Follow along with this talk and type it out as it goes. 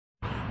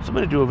So I'm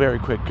going to do a very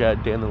quick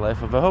day in the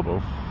life of a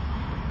hobo.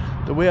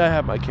 The way I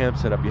have my camp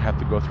set up, you have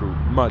to go through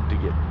mud to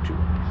get to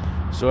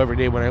it. So every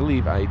day when I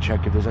leave, I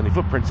check if there's any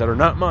footprints that are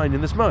not mine in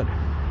this mud.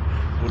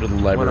 Go to the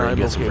library and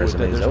get some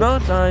resumes. There's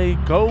not, I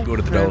go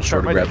to the dollar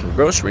store to grab some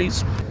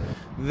groceries.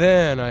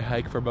 Then I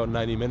hike for about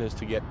 90 minutes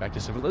to get back to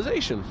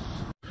civilization.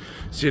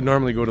 See, I'd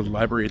normally go to the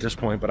library at this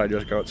point, but I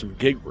just got some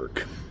gig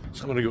work.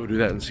 So I'm going to go do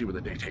that and see where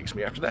the day takes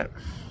me after that.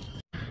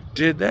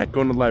 Did that,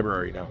 going to the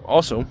library now.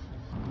 Also,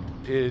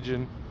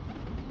 pigeon.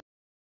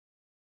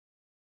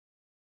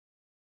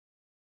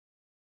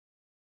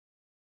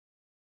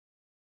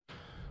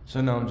 So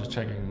now I'm just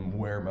checking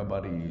where my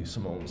buddy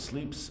Simone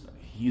sleeps.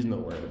 He's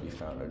nowhere to be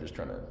found. I'm just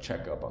trying to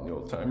check up on the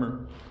old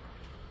timer.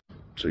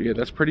 So yeah,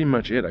 that's pretty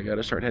much it. I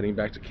gotta start heading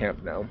back to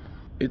camp now.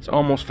 It's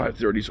almost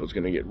 5:30, so it's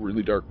gonna get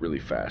really dark really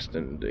fast,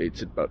 and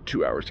it's about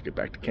 2 hours to get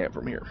back to camp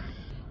from here.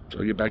 So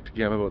I'll get back to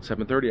camp about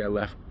 7:30. I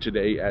left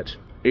today at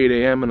 8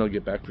 a.m. and I'll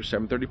get back for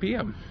 7:30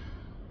 p.m.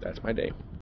 That's my day.